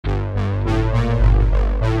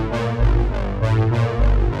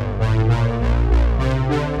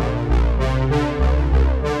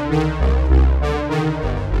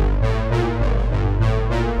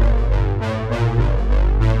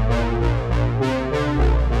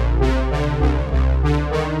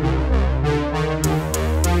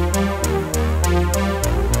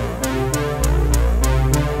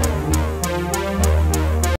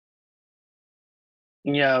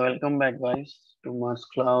Yeah, welcome back, guys, to Mars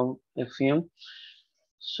Cloud FM.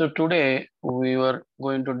 So today we were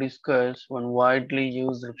going to discuss one widely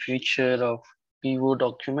used feature of PO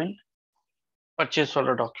document, purchase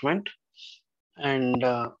order document, and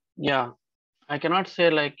yeah, I cannot say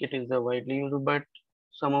like it is the widely used, but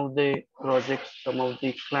some of the projects, some of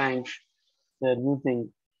the clients, they are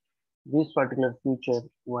using this particular feature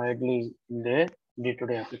widely in their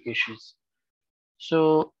day-to-day applications.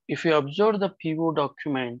 So if you observe the PO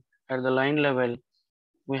document at the line level,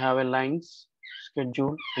 we have a lines,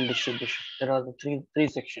 schedule, and distribution. There are the three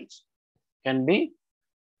sections can be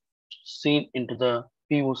seen into the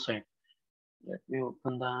PO side. Let me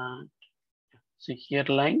open that. See here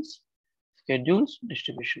lines, schedules,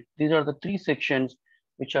 distribution. These are the three sections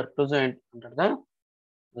which are present under the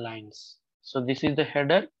lines. So this is the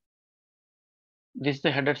header. This is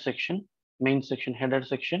the header section, main section, header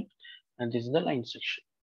section, and this is the line section.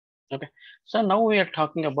 Okay. So now we are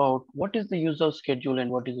talking about what is the use of schedule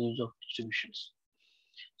and what is the use of distributions.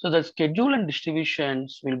 So the schedule and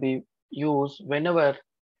distributions will be used whenever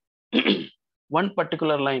one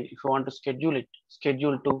particular line, if you want to schedule it,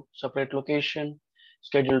 schedule to separate location,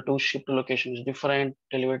 schedule to ship to location is different,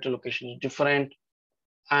 delivery to location is different,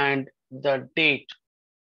 and the date.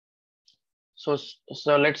 So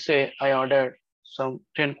let's say I ordered some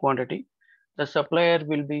 10 quantity. The supplier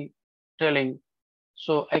will be telling,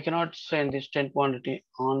 so I cannot send this 10 quantity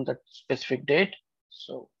on that specific date.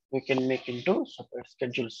 So we can make into separate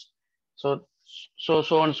schedules. So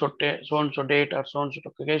so and so date or so and so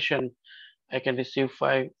location, I can receive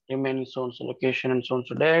 5 remaining so and so location and so and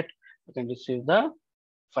so date. I can receive the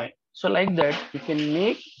 5. So like that, we can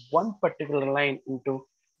make one particular line into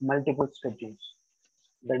multiple schedules.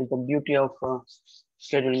 That is the beauty of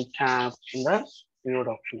scheduling tab in the PO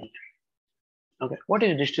document. Okay, what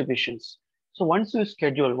is distributions? So once we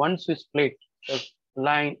split the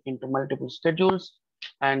line into multiple schedules,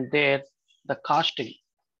 and there the costing.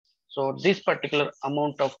 So this particular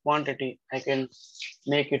amount of quantity, I can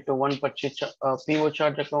make it to one purchase PO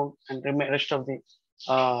charge account, and the rest of the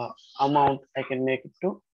amount I can make it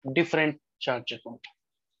to different charge account.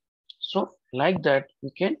 So like that, we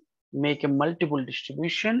can make a multiple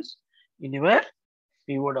distributions in your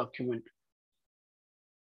PO document.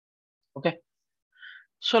 Okay.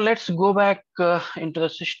 So let's go back into the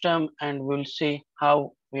system and we'll see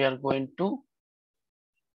how we are going to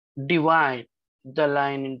divide the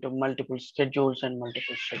line into multiple schedules and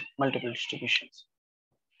multiple distributions.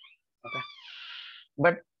 Okay.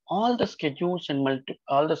 But all the schedules and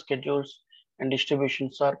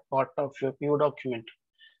distributions are part of your PO document.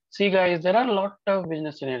 See guys, there are a lot of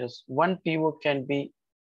business scenarios. One PO can be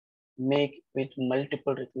made with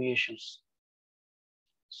multiple requisitions.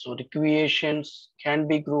 So requisitions can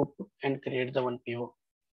be grouped and create the one PO.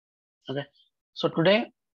 Okay. So today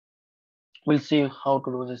we'll see how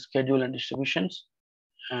to do the schedule and distributions.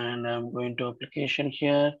 And I'm going to application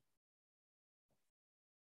here.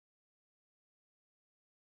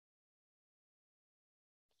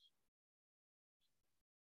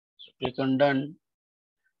 So click on done.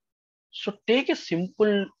 So take a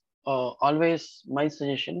simple, always my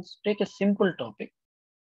suggestions, take a simple topic,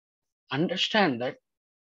 understand that,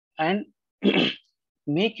 and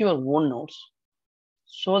make your own notes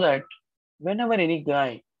so that whenever any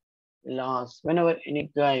guy lost, whenever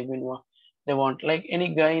any guy they want, like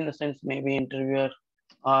any guy in the sense maybe interviewer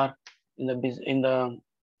or in the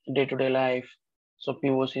day-to-day life, so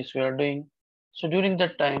POCs we are doing. So during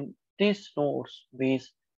that time, these notes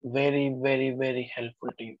is very helpful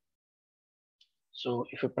to you. So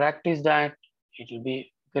if you practice that, it will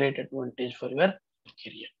be great advantage for your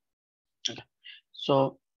career. Okay.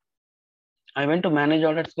 So I went to manage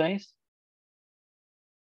orders, guys.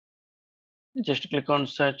 Just click on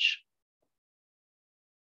search.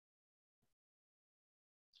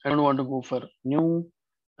 I don't want to go for new.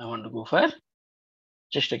 I want to go for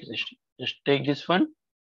just existing. Just take this one.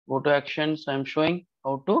 Go to actions. I'm showing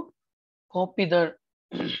how to copy the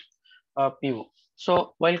PO.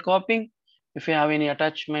 So while copying, if you have any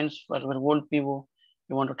attachments for your old PO,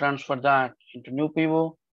 you want to transfer that into new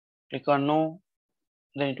PO, click on no,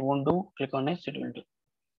 then it won't do. Click on yes, it will do.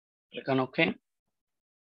 Click on OK.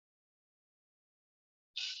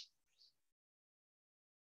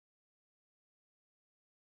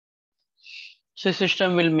 So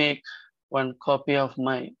system will make one copy of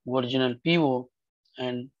my original PO,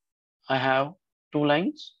 and I have 2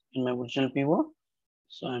 lines in my original PO.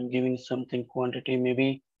 So I'm giving something quantity,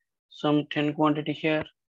 maybe some 10 quantity here.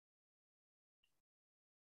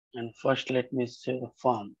 And first let me save the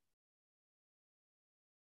form.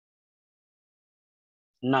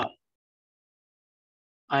 Now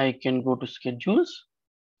I can go to schedules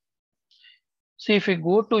See, if you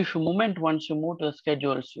moment once you move to the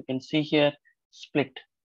schedules, you can see here split.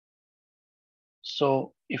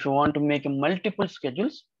 So if you want to make a multiple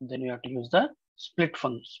schedules, then you have to use the split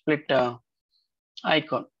function, split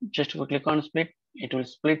icon. Just if you click on split, it will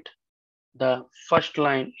split the first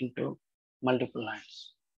line into multiple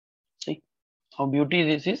lines. See how beauty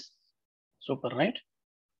this is, super, right?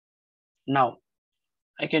 Now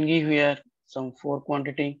I can give here some 4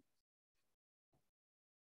 quantity,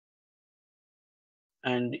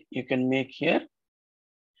 and you can make here.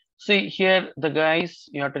 See here the guys,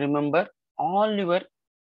 you have to remember all your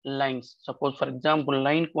lines. Suppose for example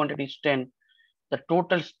line quantity is 10, the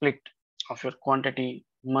total split of your quantity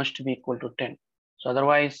must be equal to 10. So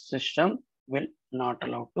otherwise system will not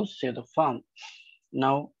allow to save the form.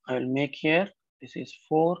 Now I will make here, this is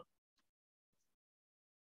 4.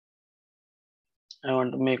 I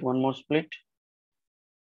want to make one more split.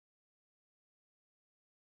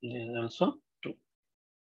 This is also 2.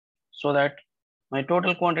 So that my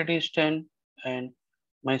total quantity is 10 and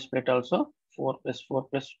my split also 4 plus 4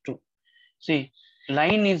 plus 2. See,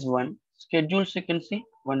 line is 1, schedules you can see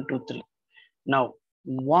 1, 2, 3. Now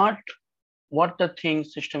what the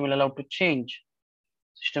things system will allow to change?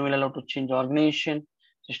 System will allow to change organization,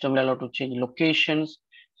 system will allow to change locations,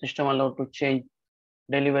 system will allow to change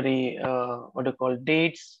delivery, what do you call,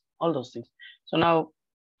 dates, all those things. So now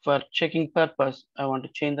for checking purpose, I want to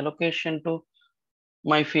change the location to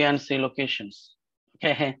my fiancé locations.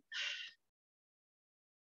 Okay.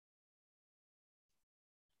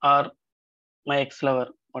 Or my ex-lover,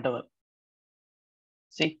 whatever.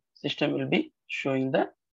 See, system will be showing the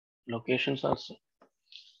locations also.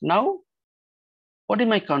 Now, what is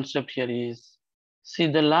my concept here is, see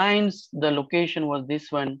the lines, the location was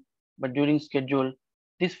this one, but during schedule,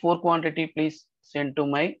 this 4 quantity please send to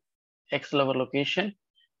my ex-lover location,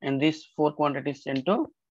 and this 4 quantity sent to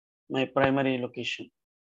my primary location,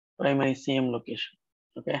 primary CM location.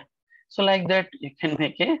 Okay. So like that, you can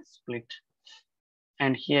make a split.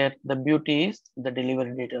 And here the beauty is the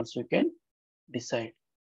delivery date also you can decide.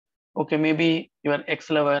 Okay, maybe your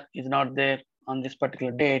ex-lover is not there on this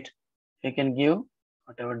particular date. You can give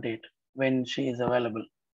whatever date when she is available.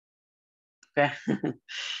 Okay.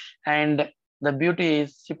 And the beauty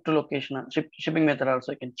is ship to location, shipping method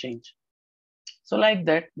also you can change. So like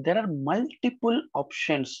that, there are multiple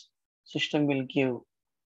options system will give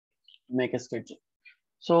make a schedule.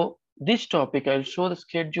 So this topic, I'll show the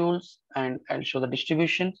schedules and I'll show the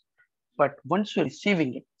distributions. But once you're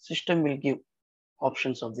receiving it, system will give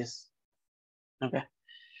options of this. Okay.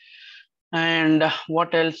 And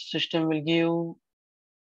what else system will give?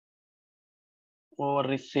 Or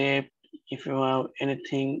receipt, if you have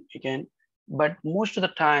anything, you can. But most of the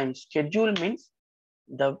time, schedule means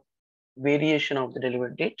the variation of the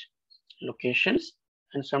delivery date, locations,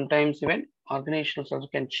 and sometimes even organizations also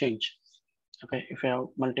can change. Okay, if you have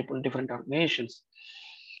multiple different organizations.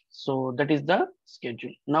 So that is the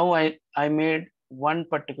schedule. Now I made one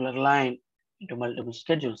particular line into multiple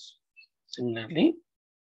schedules. Similarly,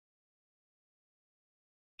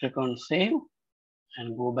 click on save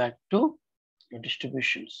and go back to your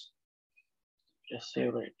distributions. Just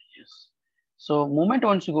save it, yes. So moment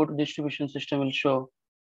once you go to distribution, system will show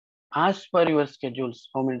as per your schedules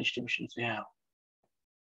how many distributions you have.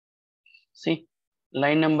 See,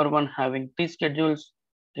 line number 1 having 3 schedules,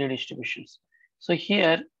 3 distributions. So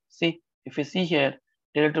here, see, if you see here,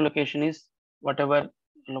 tailor to location is whatever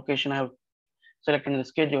location I have selected in the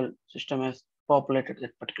schedule, system has populated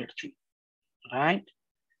that particular thing, right?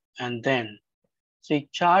 And then see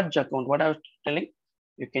charge account, what I was telling,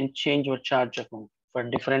 you can change your charge account for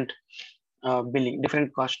different billing,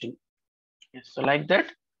 different costing. Yes, so like that,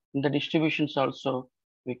 in the distributions also,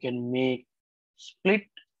 we can make split.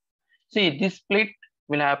 See, this split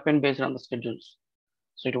will happen based on the schedules.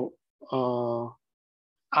 So it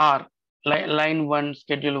R line 1,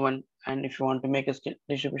 schedule 1, and if you want to make a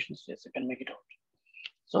distribution, yes, you can make it out.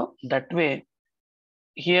 So that way,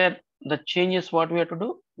 here the changes what we have to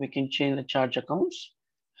do, we can change the charge accounts,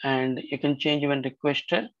 and you can change even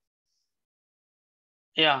requester.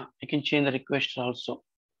 Yeah, you can change the requester also.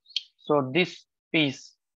 So this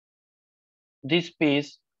piece,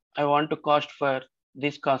 I want to cost for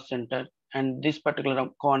this cost center, and this particular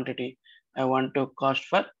quantity I want to cost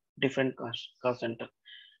for different cost center.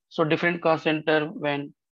 So different cost center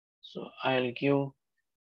when, so I'll give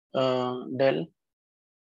del.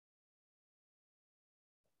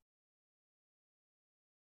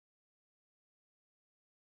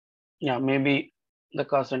 Yeah, maybe the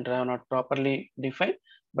cost center I have not properly defined,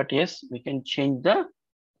 but yes, we can change the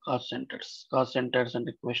cost centers and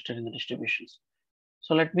requester in the distributions.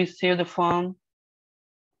 So let me save the form.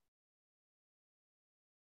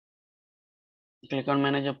 Click on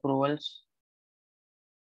manage approvals.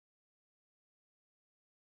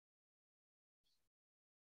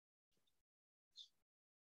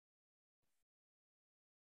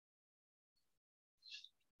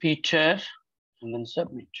 Peter, and then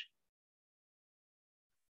submit.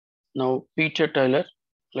 Now Peter Taylor,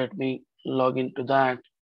 let me log into that,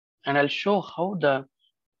 and I'll show how the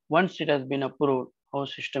once it has been approved, how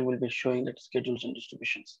system will be showing that schedules and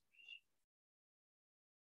distributions.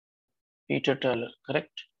 Peter Taylor,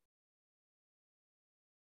 correct?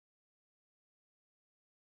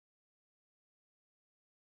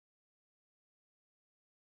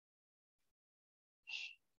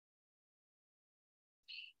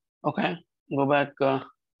 Okay, go back to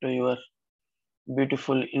your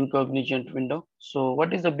beautiful incognito window. So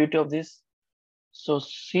what is the beauty of this? So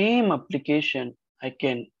same application, I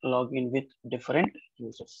can log in with different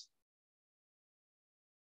users.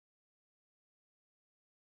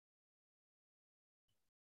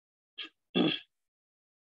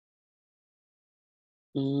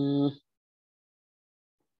 I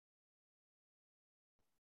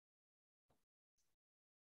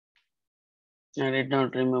did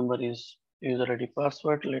not remember his user ID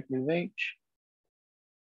password. Let me wait.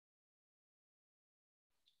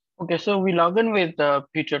 Okay, so we log in with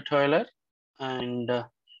Peter Taylor, and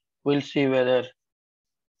we'll see whether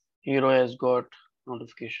Hero has got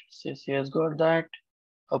notifications. Yes, he has got that.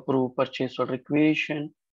 Approve purchase order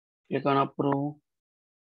creation. Click on approve.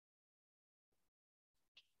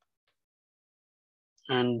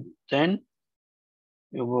 And then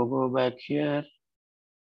you go back here.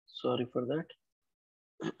 Sorry for that.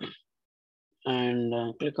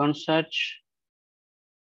 And click on search.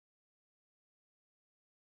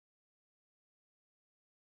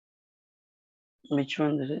 Which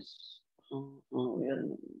one this is?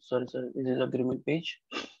 Sorry, this is agreement page.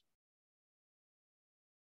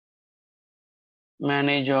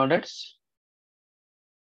 Manage orders.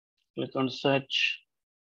 Click on search.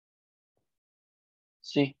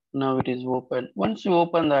 See, now it is open. Once you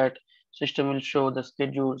open that, system will show the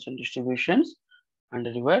schedules and distributions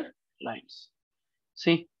under your lines.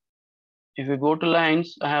 See, if you go to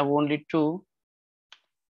lines, I have only 2.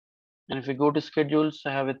 And if you go to schedules,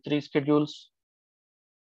 I have 3 schedules.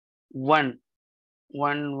 1,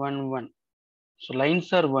 1, 1, 1. So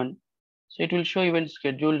lines are 1. So it will show even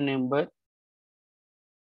schedule number,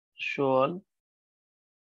 show all,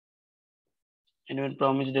 and even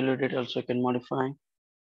promise delivery date also can modify.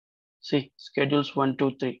 See, schedules 1,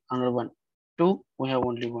 2, 3 under 1. 2, we have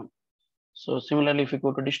only 1. So similarly, if you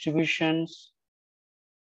go to distributions,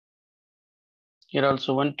 here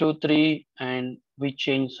also 1, 2, 3, and we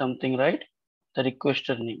change something, right? The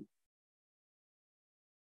requester name.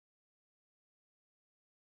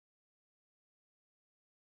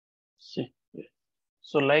 See,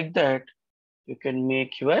 so like that, you can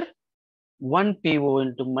make your one PO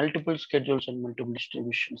into multiple schedules and multiple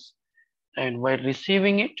distributions. And while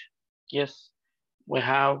receiving it, yes, we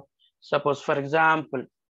have, suppose for example,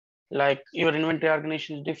 like your inventory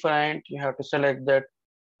organization is different, you have to select that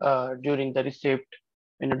during the receipt.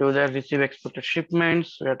 When you do the receive expected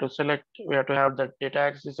shipments, we have to select, we have to have that data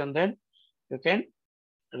access, and then you can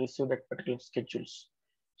receive that particular schedules.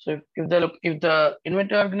 So if the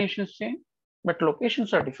inventory organization is same, but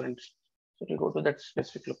locations are different, so you go to that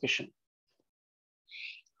specific location.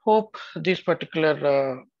 Hope this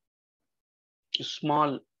particular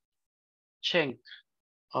small chunk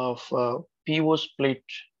of PO split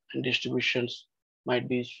and distributions might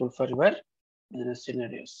be useful for your business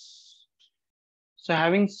scenarios. So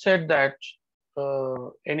having said that,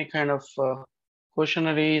 any kind of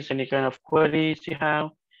questionnaires, any kind of queries you have,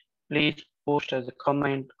 please post as a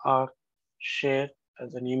comment or share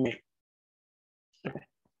as an email. Okay.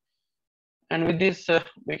 And with this,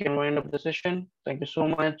 we can wind up the session. Thank you so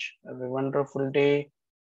much. Have a wonderful day.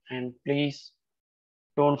 And please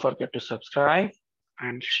don't forget to subscribe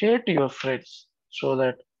and share to your friends so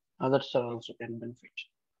that others also can benefit.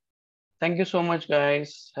 Thank you so much,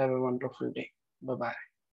 guys. Have a wonderful day. Bye-bye.